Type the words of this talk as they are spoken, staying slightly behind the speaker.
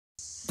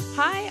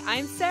Hi,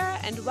 I'm Sarah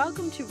and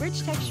welcome to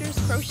Rich Textures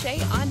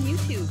Crochet on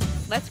YouTube.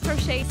 Let's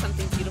crochet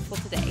something beautiful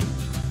today.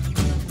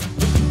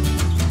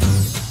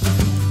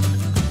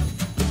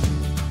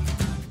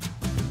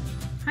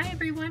 Hi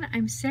everyone,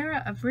 I'm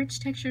Sarah of Rich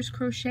Textures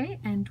Crochet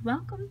and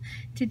welcome.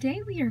 Today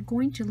we are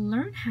going to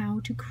learn how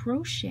to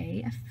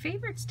crochet a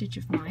favorite stitch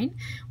of mine,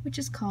 which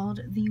is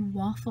called the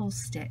waffle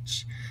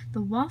stitch.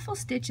 The waffle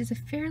stitch is a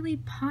fairly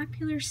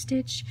popular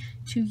stitch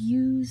to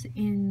use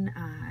in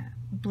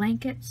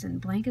blankets and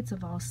blankets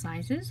of all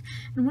sizes,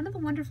 and one of the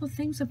wonderful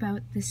things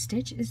about this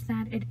stitch is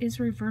that it is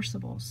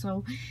reversible,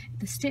 so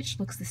the stitch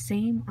looks the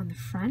same on the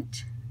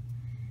front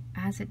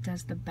as it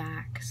does the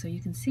back, so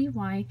you can see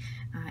why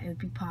it would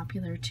be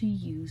popular to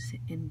use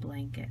in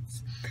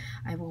blankets.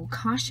 I will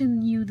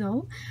caution you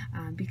though,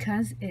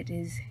 because it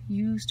is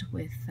used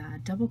with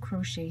double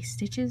crochet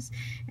stitches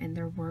and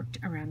they're worked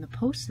around the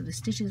post, so the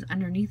stitches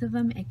underneath of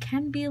them, it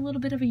can be a little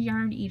bit of a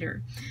yarn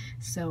eater.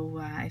 So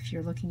if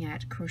you're looking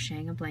at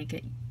crocheting a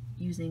blanket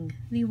using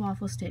the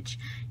waffle stitch,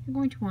 you're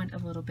going to want a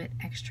little bit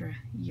extra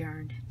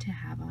yarn to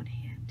have on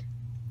hand.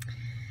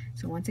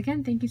 So once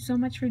again, thank you so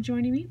much for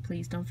joining me.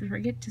 Please don't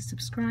forget to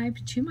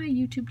subscribe to my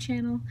YouTube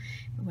channel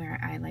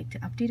where I like to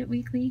update it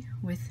weekly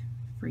with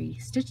free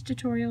stitch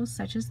tutorials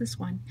such as this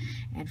one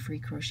and free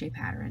crochet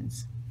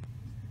patterns.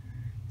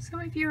 So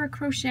if you're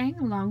crocheting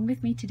along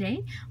with me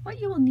today,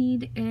 what you will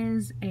need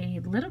is a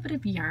little bit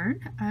of yarn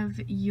of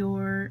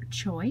your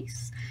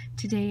choice.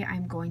 Today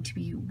I'm going to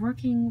be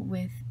working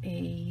with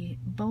a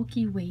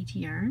bulky weight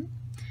yarn.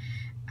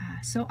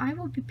 So I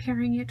will be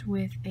pairing it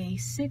with a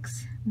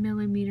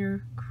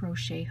 6mm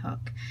crochet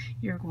hook.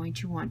 You're going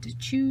to want to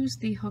choose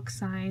the hook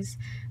size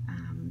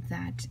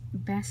that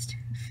best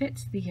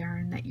fits the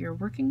yarn that you're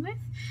working with.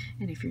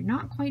 And if you're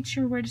not quite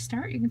sure where to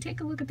start, you can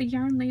take a look at the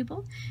yarn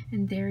label,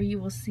 and there you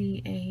will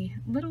see a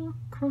little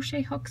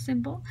crochet hook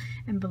symbol,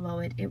 and below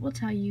it, it will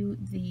tell you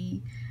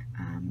the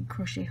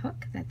crochet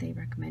hook that they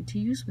recommend to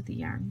use with the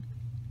yarn.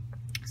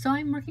 So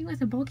I'm working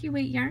with a bulky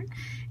weight yarn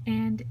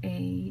and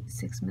a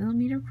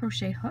 6mm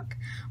crochet hook.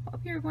 What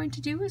we are going to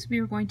do is we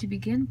are going to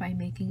begin by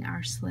making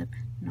our slip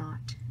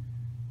knot.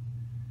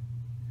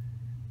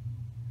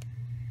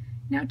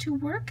 Now to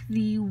work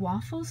the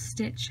waffle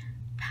stitch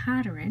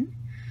pattern,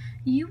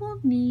 you will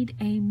need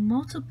a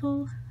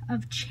multiple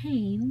of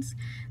chains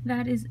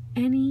that is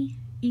any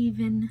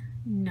even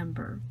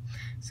number.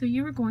 So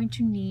you are going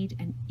to need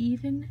an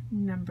even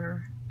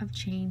number of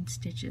chain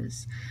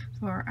stitches.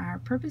 For our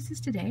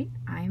purposes today,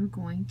 I am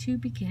going to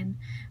begin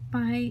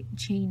by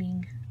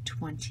chaining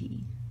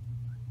 20.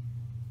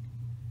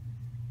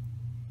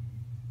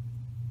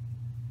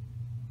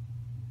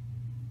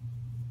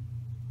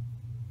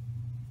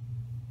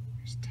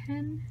 There's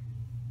 10,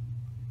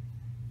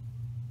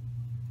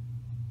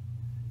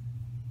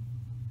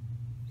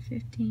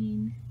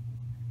 15,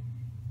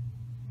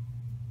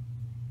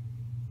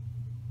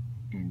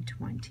 and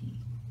 20.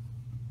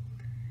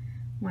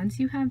 Once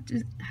you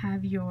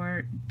have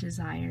your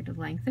desired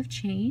length of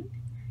chain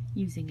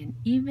using an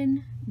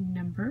even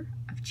number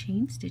of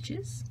chain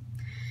stitches,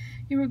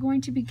 you are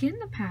going to begin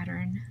the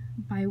pattern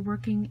by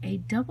working a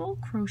double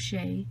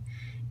crochet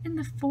in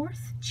the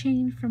 4th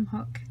chain from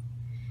hook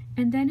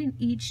and then in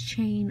each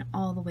chain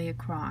all the way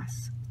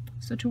across.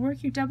 So to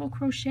work your double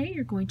crochet,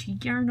 you're going to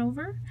yarn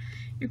over,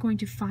 you're going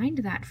to find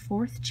that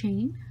 4th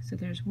chain, so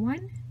there's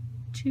 1,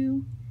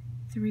 2,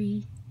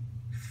 3,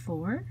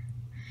 4,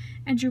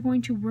 and you're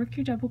going to work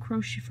your double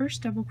crochet,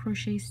 first double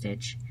crochet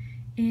stitch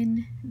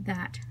in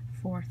that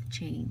 4th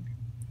chain.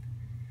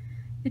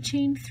 The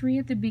chain 3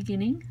 at the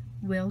beginning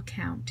will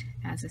count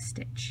as a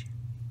stitch.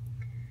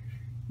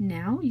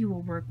 Now you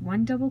will work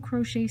 1 double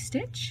crochet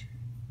stitch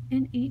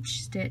in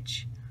each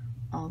stitch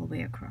all the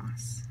way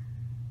across.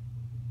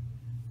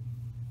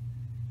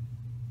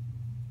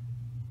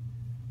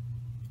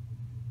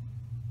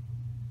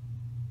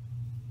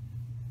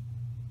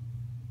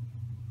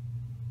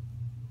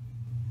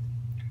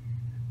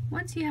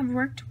 Once you have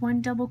worked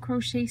 1 double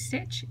crochet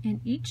stitch in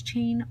each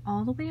chain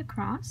all the way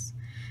across,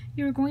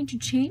 you're going to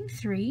chain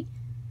 3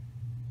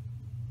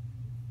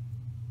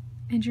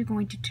 and you're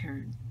going to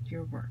turn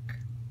your work.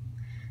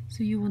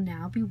 So you will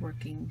now be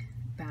working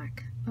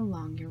back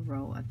along your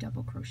row of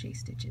double crochet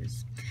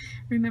stitches.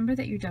 Remember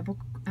that your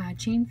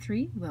chain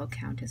 3 will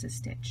count as a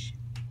stitch.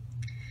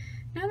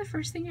 Now the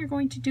first thing you're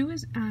going to do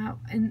is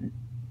in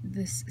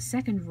this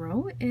second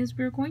row is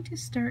we're going to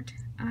start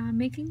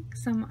making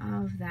some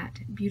of that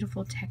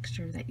beautiful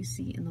texture that you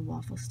see in the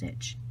waffle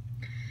stitch.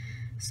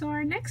 So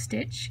our next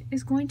stitch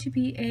is going to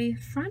be a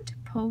front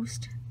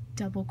post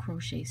double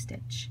crochet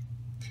stitch.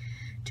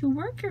 To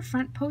work your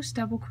front post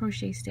double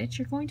crochet stitch,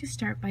 you're going to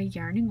start by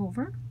yarning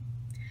over,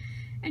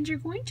 and you're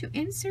going to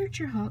insert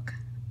your hook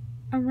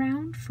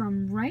around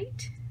from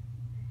right,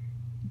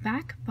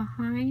 back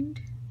behind,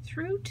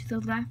 through to the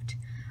left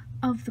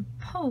of the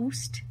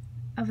post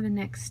of the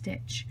next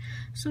stitch.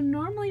 So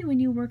normally when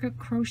you work a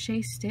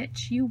crochet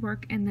stitch, you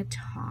work in the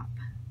top.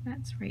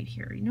 That's right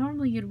here.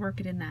 Normally you'd work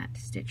it in that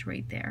stitch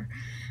right there.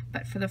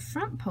 But for the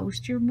front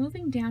post, you're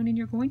moving down and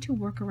you're going to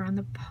work around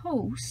the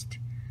post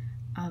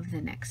of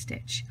the next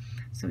stitch.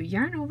 So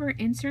yarn over,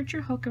 insert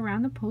your hook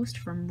around the post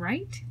from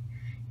right.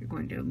 You're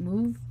going to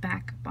move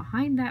back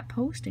behind that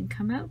post and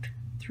come out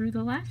through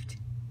the left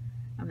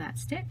of that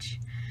stitch.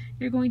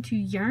 You're going to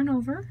yarn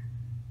over.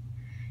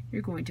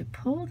 You're going to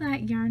pull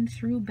that yarn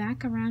through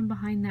back around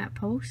behind that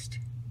post,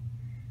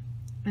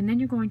 and then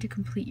you're going to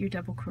complete your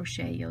double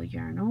crochet. You'll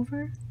yarn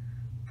over,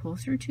 pull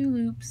through 2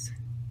 loops,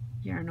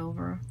 yarn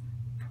over,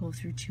 pull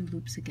through 2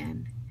 loops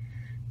again.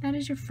 That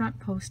is your front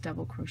post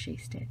double crochet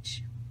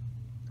stitch.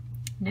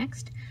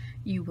 Next,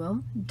 you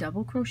will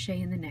double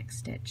crochet in the next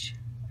stitch.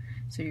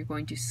 So you're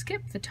going to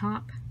skip the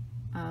top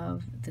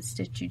of the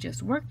stitch you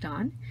just worked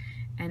on,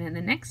 and in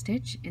the next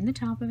stitch, in the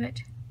top of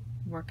it,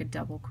 work a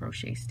double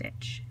crochet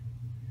stitch.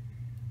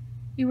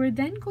 You are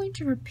then going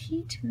to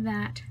repeat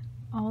that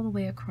all the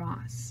way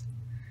across.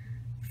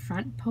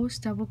 Front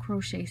post double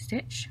crochet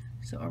stitch,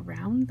 so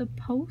around the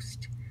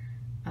post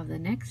of the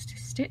next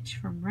stitch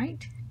from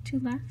right to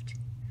left,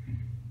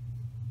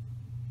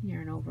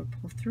 yarn over,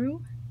 pull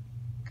through,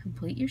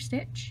 complete your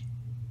stitch,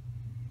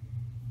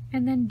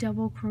 and then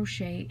double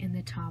crochet in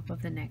the top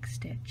of the next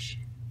stitch.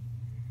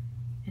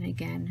 And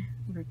again,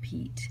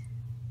 repeat.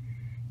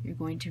 You're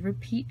going to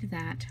repeat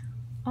that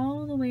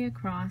all the way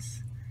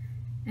across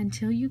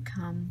until you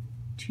come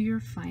to your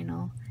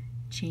final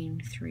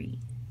chain 3.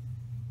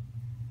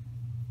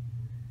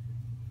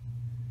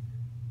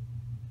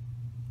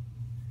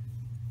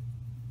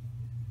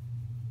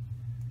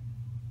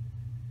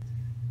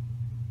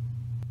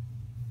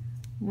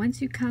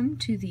 Once you come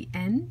to the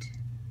end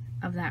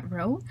of that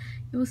row,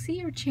 you will see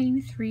your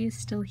chain 3 is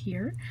still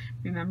here.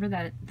 Remember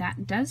that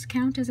that does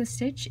count as a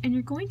stitch, and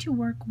you're going to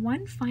work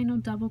one final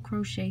double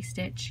crochet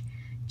stitch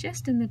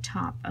just in the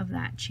top of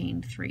that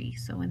chain 3.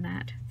 So in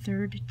that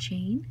 3rd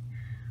chain,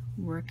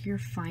 work your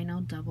final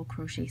double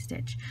crochet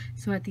stitch.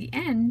 So at the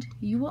end,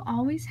 you will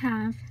always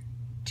have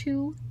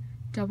 2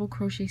 double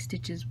crochet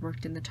stitches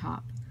worked in the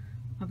top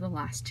of the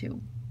last 2.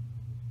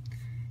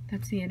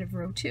 That's the end of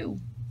row 2.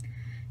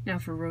 Now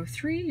for row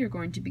 3, you're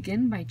going to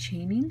begin by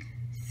chaining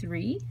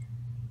 3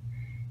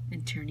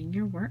 and turning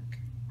your work.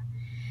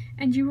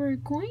 And you are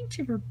going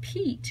to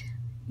repeat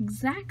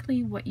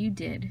exactly what you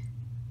did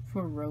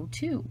for row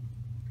 2.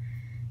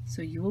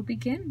 So you will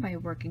begin by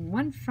working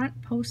one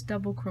front post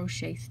double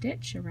crochet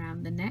stitch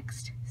around the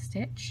next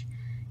stitch,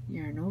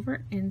 yarn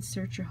over,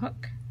 insert your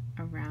hook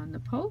around the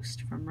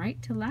post from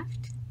right to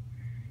left,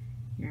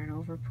 yarn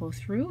over, pull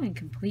through, and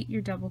complete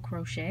your double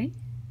crochet,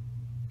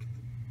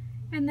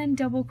 and then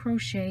double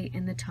crochet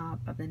in the top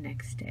of the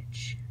next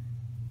stitch.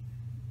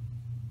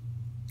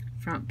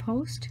 Front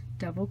post,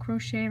 double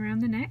crochet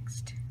around the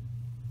next,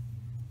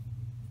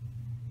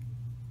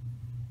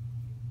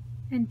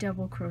 and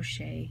double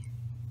crochet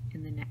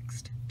in the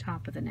next,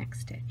 top of the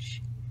next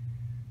stitch.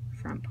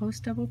 Front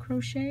post double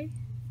crochet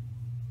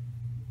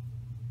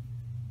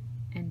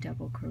and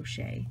double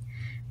crochet.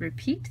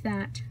 Repeat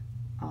that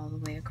all the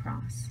way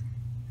across.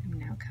 I'm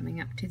now coming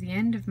up to the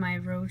end of my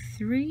row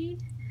 3,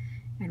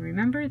 and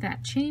remember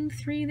that chain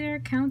 3 there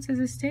counts as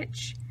a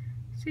stitch,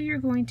 so you're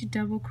going to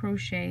double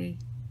crochet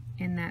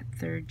in that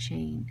 3rd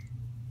chain.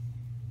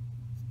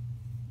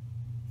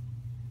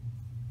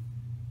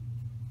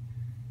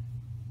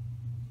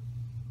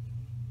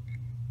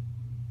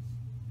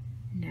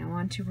 Now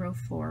on to row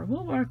 4.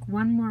 We'll work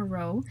one more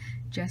row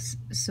just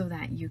so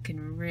that you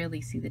can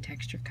really see the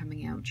texture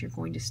coming out. You're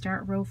going to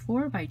start row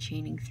 4 by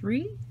chaining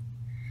 3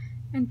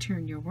 and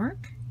turn your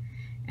work.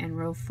 And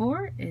row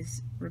 4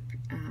 is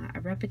a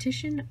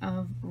repetition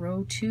of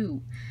row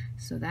 2.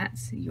 So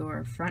that's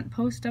your front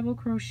post double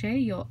crochet.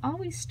 You'll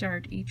always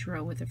start each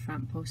row with a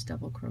front post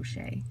double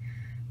crochet.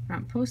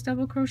 Front post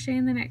double crochet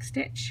in the next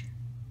stitch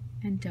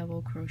and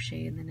double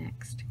crochet in the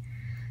next.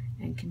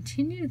 And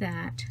continue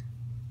that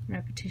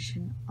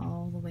repetition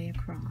all the way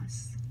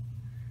across.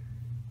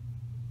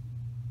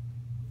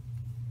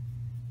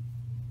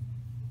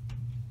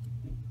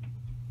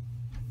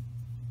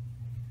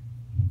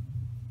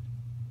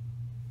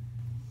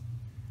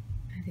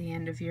 At the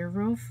end of your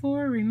row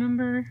 4,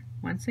 remember,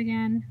 once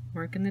again,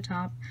 work in the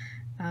top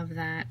of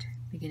that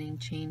beginning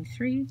chain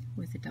 3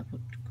 with a double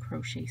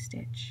crochet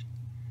stitch.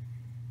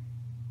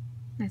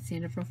 That's the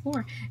end of row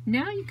 4.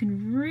 Now you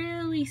can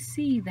really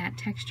see that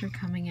texture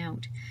coming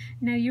out.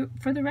 Now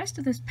for the rest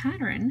of this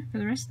pattern, for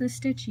the rest of the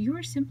stitch, you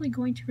are simply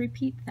going to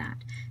repeat that.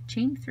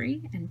 Chain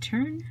 3 and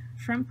turn,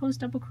 front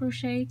post double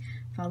crochet,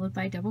 followed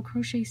by double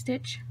crochet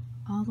stitch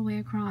all the way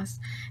across,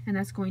 and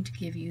that's going to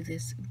give you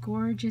this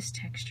gorgeous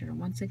texture.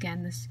 Once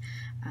again, this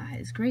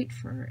is great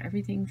for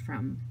everything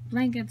from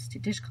blankets to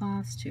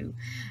dishcloths to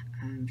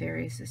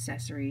various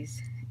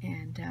accessories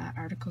and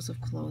articles of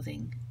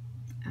clothing.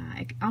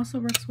 It also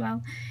works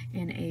well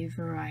in a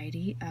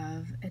variety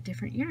of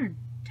different yarn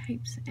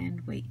types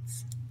and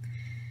weights.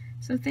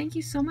 So thank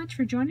you so much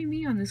for joining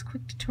me on this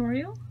quick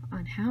tutorial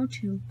on how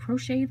to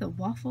crochet the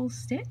waffle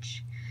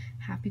stitch.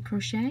 Happy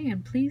crochet,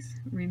 and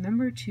please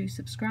remember to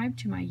subscribe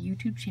to my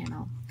YouTube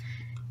channel.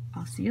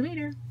 I'll see you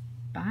later.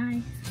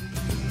 Bye.